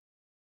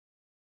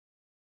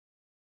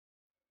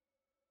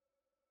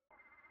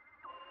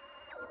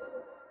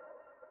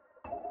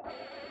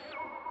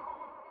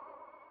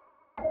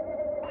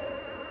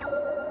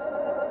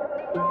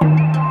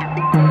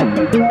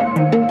Hi,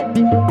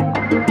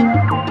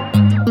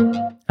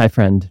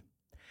 friend,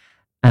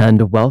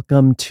 and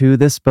welcome to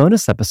this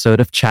bonus episode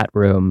of Chat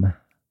Room,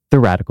 The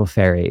Radical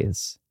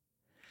Fairies.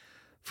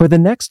 For the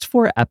next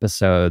 4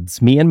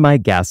 episodes, me and my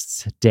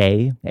guests,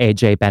 Day,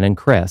 AJ, Ben, and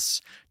Chris,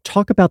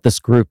 talk about this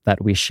group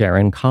that we share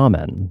in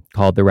common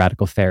called the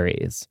Radical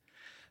Fairies.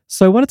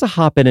 So I wanted to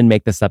hop in and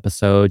make this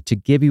episode to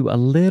give you a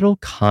little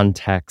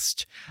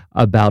context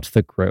about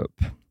the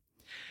group.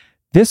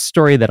 This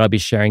story that I'll be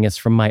sharing is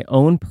from my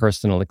own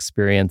personal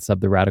experience of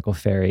the Radical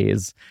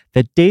Fairies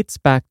that dates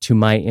back to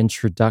my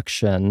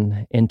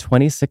introduction in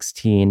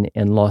 2016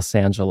 in Los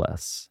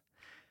Angeles.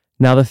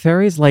 Now, the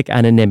fairies like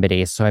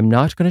anonymity, so I'm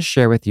not going to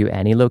share with you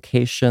any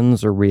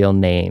locations or real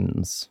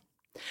names.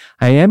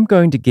 I am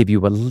going to give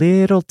you a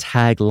little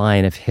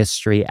tagline of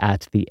history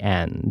at the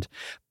end,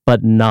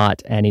 but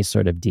not any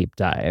sort of deep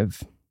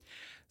dive.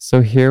 So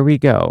here we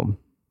go.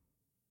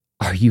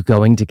 "Are you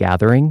going to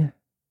gathering?"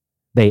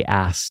 they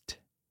asked.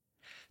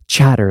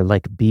 Chatter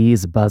like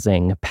bees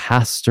buzzing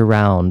passed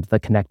around the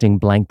connecting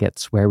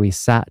blankets where we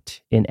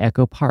sat in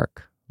Echo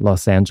Park,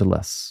 Los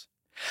Angeles.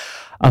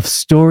 Of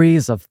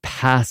stories of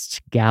past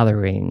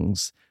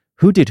gatherings,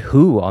 who did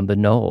who on the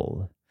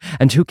knoll,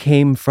 and who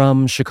came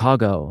from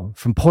Chicago,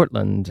 from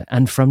Portland,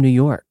 and from New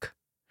York.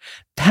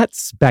 That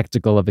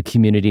spectacle of a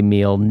community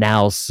meal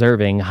now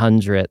serving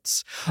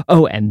hundreds.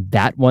 Oh, and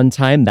that one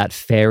time, that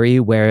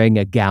fairy wearing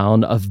a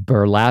gown of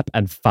burlap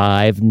and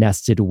 5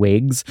 nested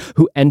wigs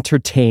who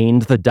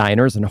entertained the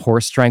diners and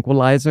horse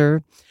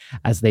tranquilizer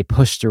as they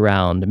pushed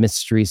around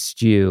mystery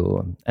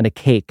stew and a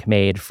cake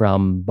made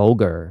from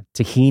bulgur,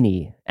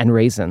 tahini, and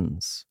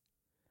raisins.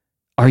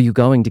 "Are you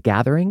going to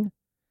gathering?"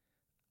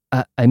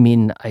 I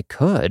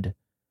could.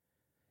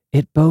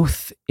 It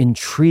both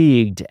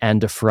intrigued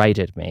and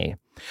affrighted me.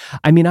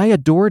 I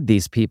adored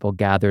these people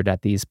gathered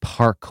at these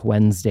Park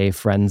Wednesday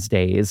Friends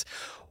Days,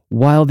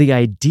 while the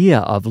idea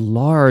of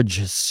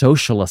large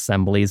social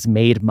assemblies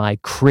made my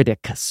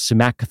critic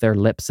smack their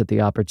lips at the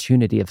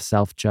opportunity of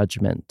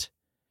self-judgment.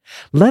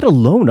 Let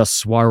alone a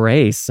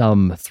soiree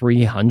some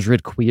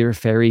 300 queer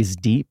fairies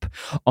deep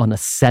on a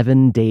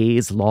 7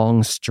 days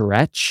long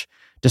stretch,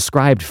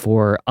 described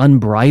for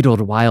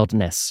unbridled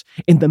wildness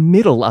in the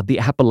middle of the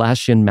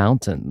Appalachian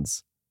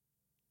Mountains.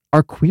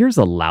 Are queers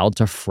allowed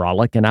to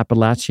frolic in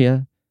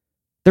Appalachia?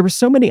 There were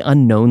so many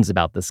unknowns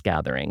about this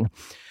gathering,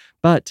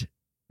 but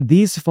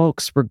these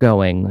folks were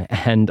going,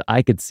 and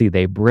I could see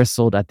they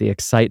bristled at the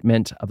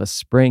excitement of a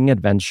spring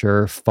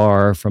adventure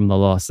far from the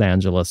Los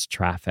Angeles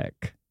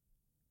traffic.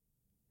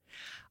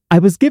 I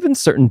was given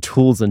certain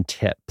tools and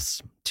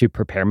tips to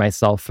prepare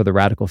myself for the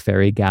Radical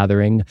Fairy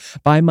gathering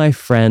by my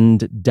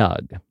friend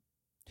Doug,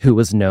 who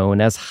was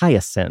known as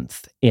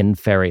Hyacinth in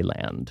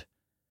Fairyland.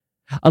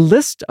 A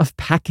list of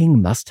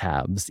packing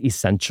must-haves,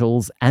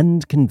 essentials,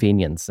 and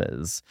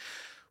conveniences,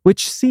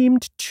 which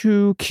seemed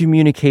to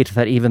communicate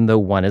that even though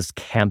one is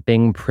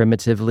camping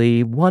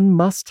primitively, one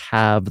must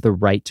have the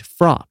right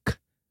frock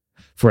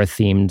for a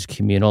themed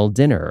communal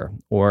dinner,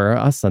 or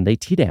a Sunday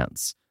tea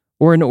dance,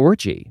 or an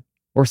orgy,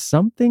 or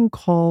something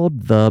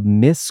called the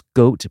Miss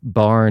Goat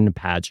Barn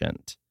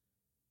pageant.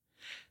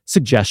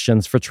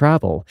 Suggestions for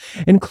travel,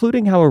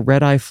 including how a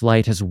red-eye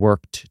flight has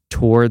worked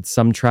towards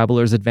some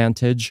travelers'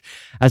 advantage,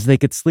 as they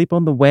could sleep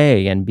on the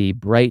way and be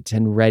bright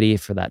and ready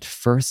for that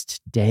first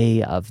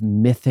day of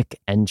mythic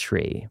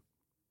entry.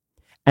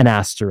 An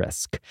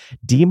asterisk,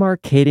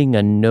 demarcating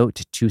a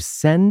note to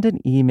send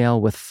an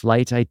email with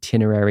flight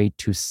itinerary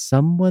to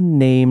someone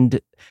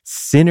named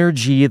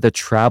Synergy the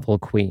Travel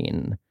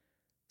Queen,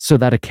 so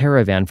that a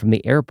caravan from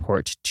the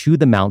airport to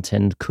the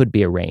mountain could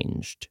be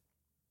arranged.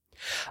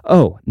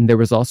 Oh, and there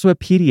was also a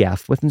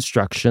PDF with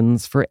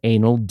instructions for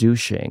anal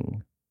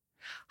douching.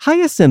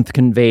 Hyacinth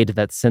conveyed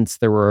that since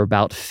there were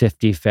about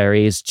 50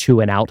 fairies to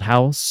an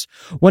outhouse,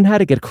 one had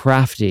to get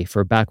crafty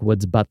for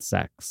backwoods butt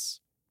sex.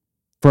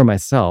 For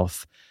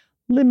myself,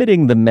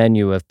 limiting the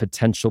menu of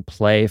potential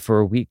play for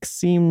a week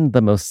seemed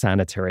the most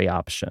sanitary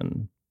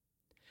option.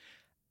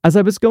 As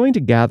I was going to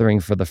gathering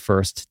for the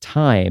first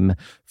time,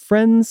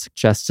 friends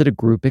suggested a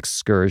group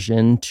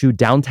excursion to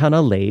downtown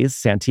LA's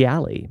Santee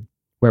Alley,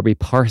 where we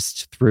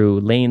parsed through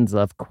lanes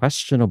of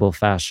questionable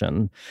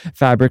fashion,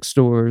 fabric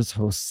stores,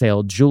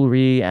 wholesale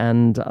jewelry,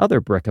 and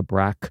other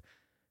bric-a-brac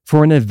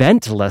for an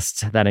event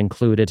list that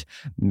included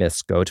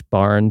Miss Goat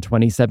Barn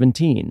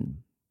 2017,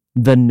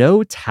 the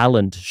No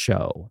Talent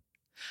Show,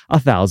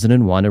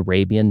 1001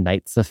 Arabian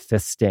Nights of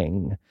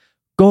Fisting,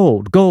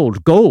 gold,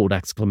 gold, gold,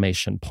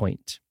 exclamation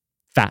point,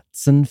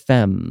 Fats and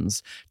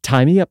Femmes,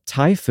 Tie Me Up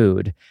Thai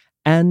Food,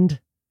 and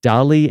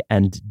Dolly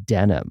and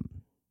Denim.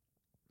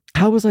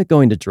 How was I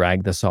going to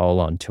drag this all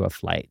onto a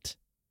flight?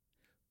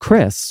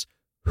 Chris,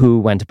 who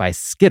went by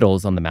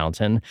Skittles on the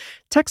mountain,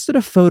 texted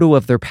a photo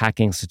of their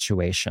packing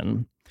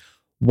situation.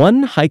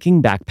 One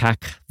hiking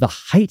backpack the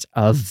height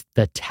of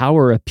the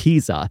Tower of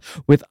Pisa,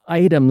 with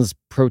items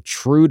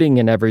protruding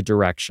in every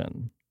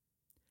direction.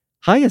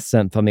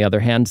 Hyacinth, on the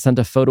other hand, sent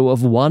a photo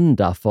of one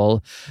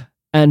duffel,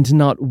 and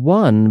not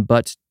one,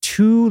 but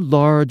 2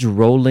 large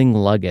rolling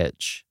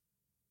luggage.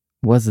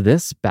 Was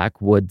this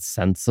backwoods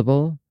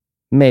sensible?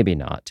 Maybe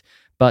not,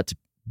 but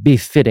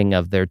befitting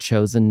of their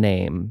chosen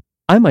name.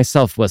 I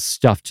myself was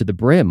stuffed to the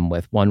brim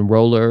with one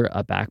roller,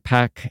 a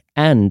backpack,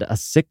 and a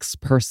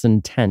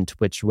 6-person tent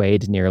which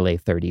weighed nearly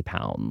 30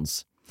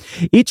 pounds.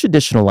 Each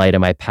additional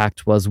item I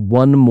packed was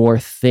one more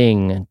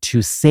thing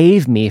to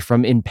save me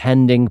from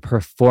impending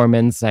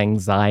performance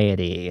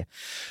anxiety.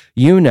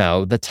 You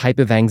know, the type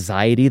of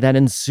anxiety that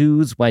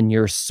ensues when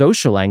your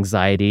social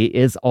anxiety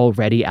is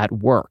already at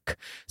work.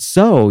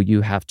 So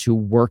you have to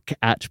work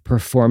at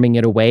performing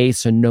it away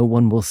so no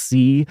one will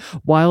see,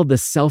 while the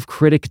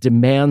self-critic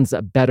demands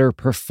a better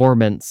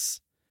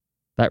performance.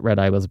 That red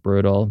eye was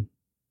brutal.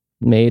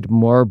 Made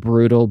more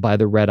brutal by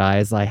the red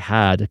eyes I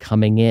had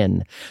coming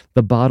in.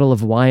 The bottle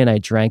of wine I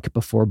drank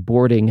before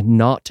boarding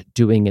not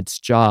doing its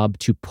job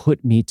to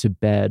put me to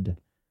bed.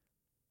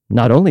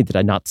 Not only did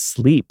I not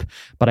sleep,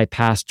 but I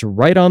passed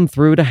right on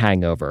through to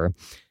hangover.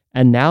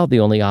 And now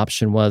the only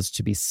option was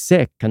to be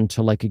sick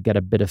until I could get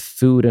a bit of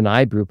food and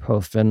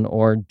ibuprofen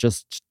or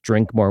just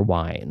drink more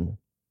wine.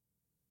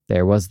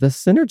 There was the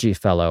Synergy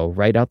fellow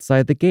right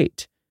outside the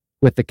gate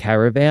with the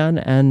caravan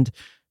and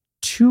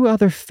 2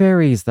 other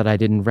fairies that I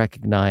didn't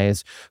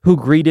recognize, who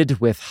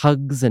greeted with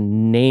hugs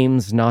and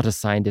names not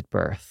assigned at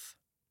birth.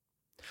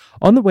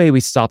 On the way, we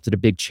stopped at a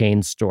big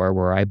chain store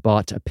where I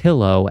bought a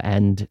pillow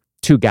and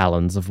 2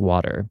 gallons of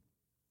water.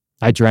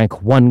 I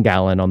drank 1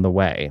 gallon on the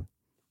way.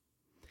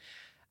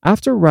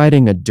 After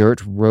riding a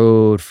dirt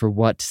road for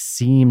what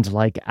seemed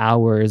like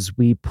hours,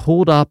 we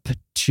pulled up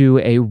to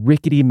a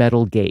rickety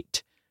metal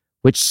gate,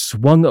 which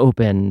swung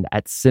open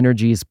at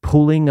Synergy's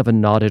pulling of a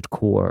knotted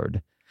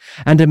cord.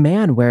 And a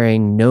man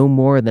wearing no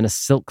more than a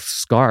silk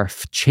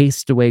scarf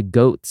chased away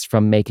goats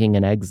from making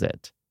an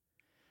exit.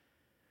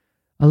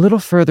 A little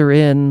further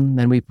in,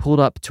 and we pulled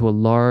up to a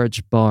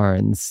large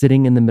barn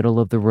sitting in the middle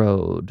of the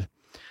road.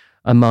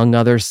 Among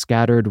other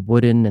scattered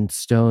wooden and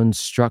stone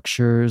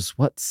structures,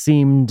 what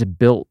seemed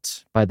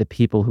built by the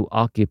people who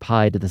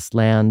occupied this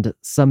land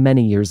some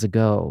many years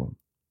ago.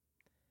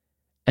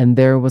 And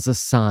there was a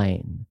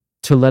sign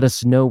to let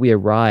us know we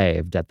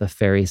arrived at the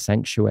fairy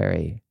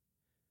sanctuary.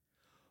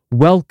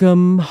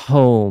 Welcome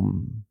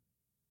home.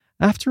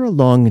 After a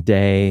long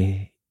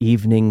day,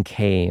 evening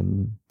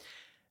came,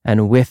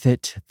 and with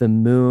it the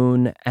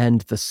moon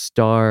and the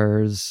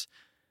stars,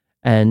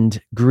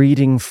 and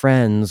greeting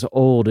friends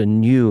old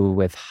and new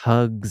with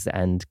hugs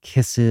and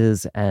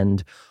kisses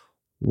and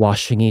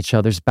washing each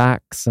other's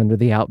backs under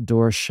the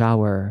outdoor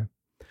shower,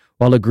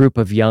 while a group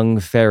of young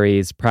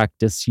fairies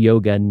practiced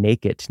yoga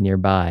naked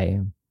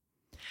nearby.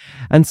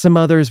 And some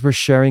others were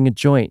sharing a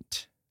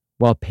joint,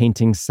 while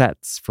painting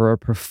sets for a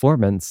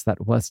performance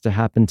that was to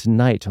happen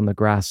tonight on the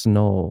grass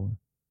knoll.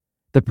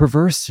 The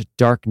perverse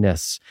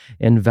darkness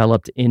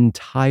enveloped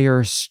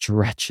entire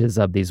stretches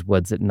of these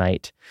woods at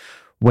night,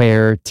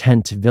 where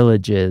tent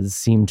villages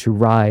seemed to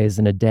rise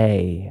in a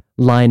day,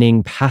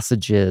 lining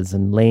passages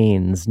and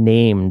lanes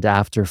named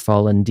after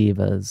fallen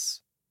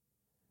divas.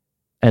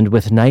 And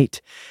with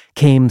night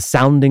came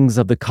soundings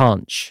of the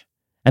conch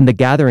and the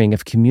gathering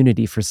of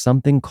community for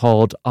something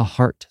called a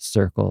heart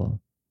circle.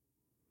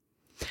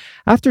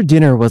 After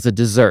dinner was a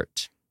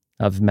dessert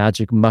of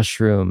magic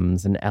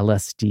mushrooms and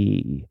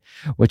LSD,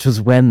 which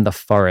was when the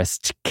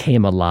forest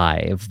came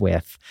alive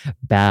with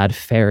bad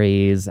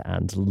fairies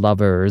and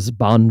lovers,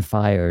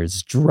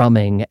 bonfires,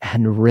 drumming,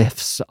 and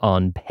riffs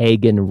on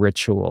pagan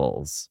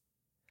rituals.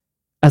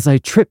 As I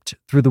tripped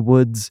through the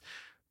woods,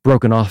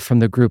 broken off from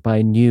the group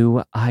I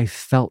knew, I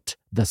felt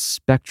the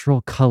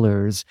spectral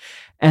colors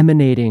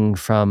emanating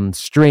from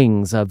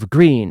strings of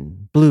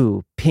green,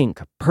 blue,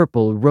 pink,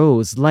 purple,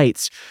 rose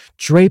lights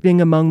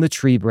draping among the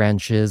tree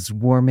branches,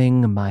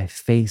 warming my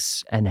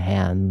face and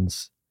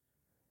hands.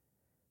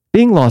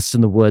 Being lost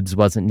in the woods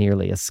wasn't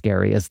nearly as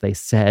scary as they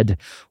said,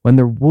 when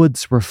the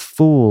woods were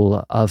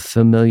full of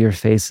familiar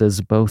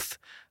faces, both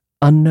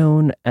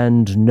unknown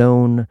and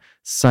known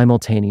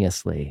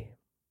simultaneously.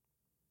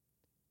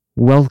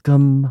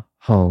 Welcome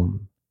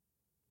home.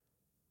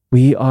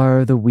 We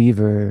are the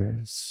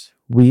weavers,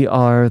 we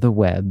are the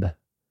web,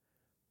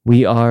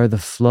 we are the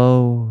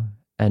flow,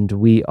 and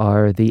we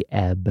are the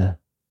ebb.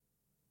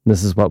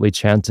 This is what we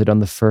chanted on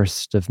the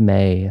 1st of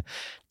May,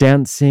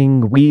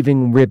 dancing,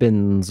 weaving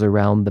ribbons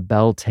around the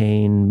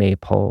Beltane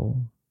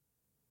maypole.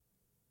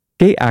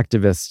 Gay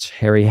activist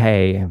Harry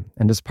Hay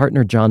and his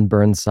partner John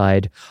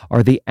Burnside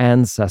are the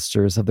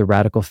ancestors of the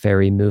Radical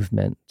Fairy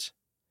movement.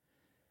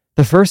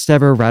 The first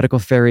ever Radical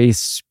Fairy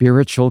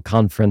spiritual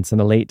conference in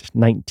the late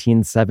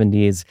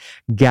 1970s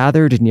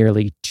gathered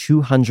nearly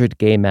 200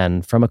 gay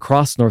men from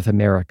across North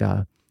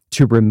America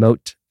to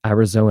remote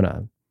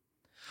Arizona,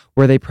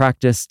 where they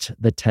practiced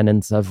the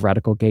tenets of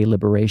radical gay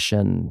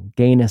liberation,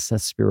 gayness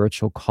as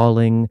spiritual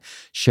calling,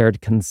 shared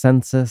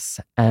consensus,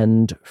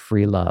 and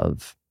free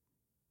love.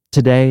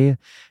 Today,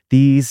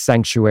 these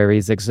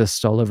sanctuaries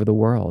exist all over the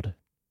world.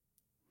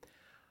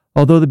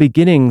 Although the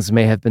beginnings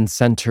may have been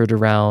centered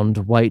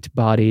around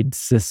white-bodied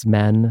cis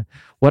men,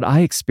 what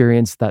I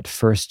experienced that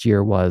first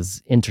year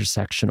was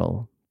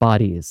intersectional,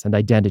 bodies and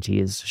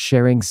identities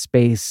sharing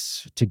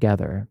space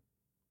together.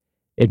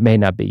 It may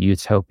not be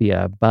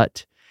utopia,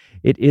 but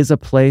it is a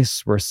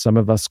place where some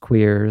of us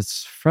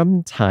queers,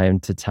 from time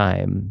to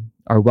time,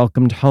 are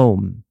welcomed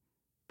home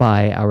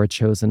by our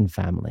chosen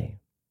family.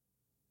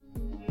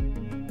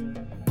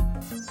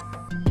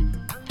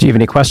 Do you have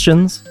any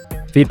questions,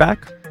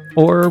 feedback,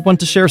 or want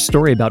to share a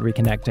story about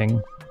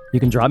reconnecting? You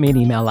can drop me an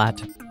email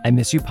at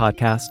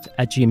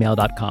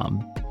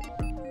imissyoupodcast@gmail.com.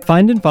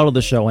 Find and follow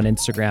the show on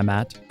Instagram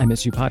at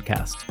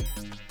imissyoupodcast.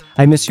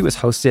 I Miss You is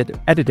hosted,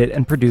 edited,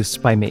 and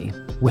produced by me,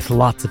 with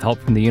lots of help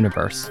from the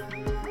universe.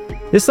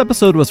 This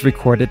episode was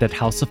recorded at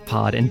House of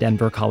Pod in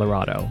Denver,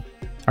 Colorado.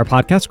 Our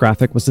podcast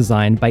graphic was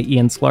designed by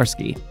Ian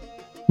Sklarski.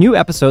 New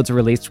episodes are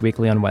released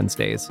weekly on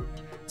Wednesdays.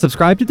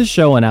 Subscribe to the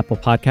show on Apple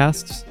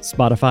Podcasts,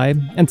 Spotify,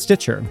 and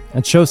Stitcher,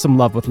 and show some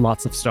love with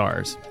lots of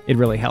stars. It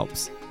really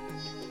helps.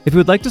 If you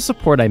would like to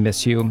support I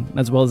Miss You,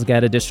 as well as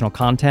get additional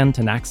content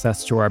and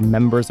access to our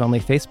members-only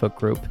Facebook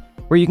group,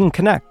 where you can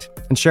connect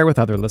and share with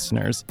other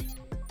listeners,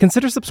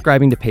 consider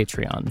subscribing to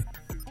Patreon.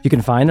 You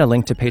can find a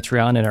link to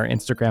Patreon in our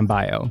Instagram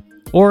bio,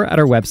 or at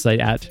our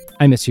website at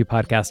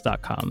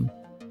imissyoupodcast.com.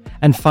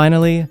 And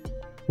finally,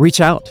 reach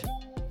out,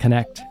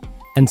 connect,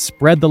 and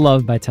spread the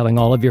love by telling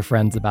all of your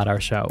friends about our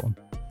show.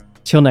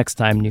 Till next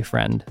time, new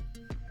friend.